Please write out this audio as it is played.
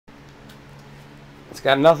It's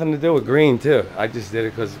got nothing to do with green too. I just did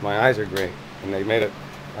it because my eyes are green, and they made it.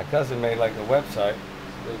 My cousin made like a website.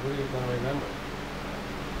 He goes, "What are you gonna remember?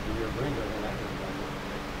 If you're a green building, I can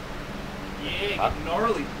remember." Yeah,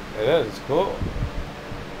 gnarly. It is. It's cool.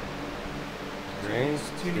 Green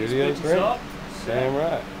studio green. Damn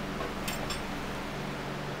right.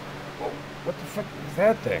 Whoa, what the fuck is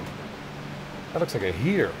that thing? That looks like a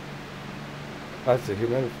heater. That's a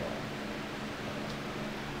humidifier.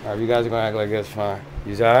 Alright, you guys are gonna act like this, fine.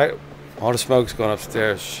 You alright? All the smoke's going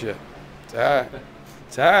upstairs. Shit. It's alright.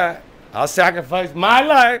 It's alright. I'll sacrifice my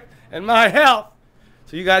life and my health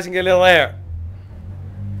so you guys can get a little air.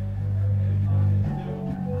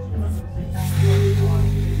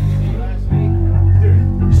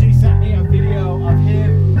 Dude, she sent me a video of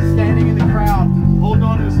him standing in the crowd holding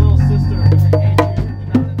on to his little sister.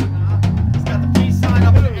 He's got the peace sign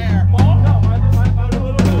up in the air. My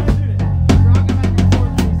little student. Rocking back and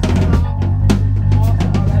forth.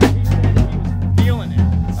 He said he was feeling it.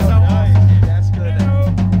 So awesome, dude. That's good.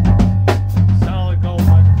 Solid gold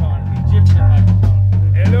microphone. Egyptian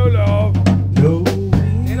microphone. Hello, love. No.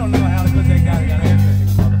 They don't know how good they got everything,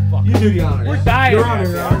 motherfucker. You do the honors. We're dying. You're on it,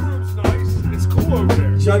 right? It's nice. It's cool over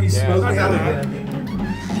there. Juggy Yeah. smoking. I got Yeah.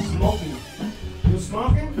 Smoking. You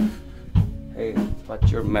smoking? Hey,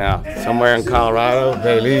 watch your mouth. Somewhere in Colorado,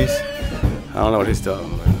 Belize. I don't know what he's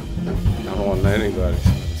talking about. I don't want anybody.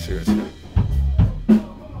 Seriously.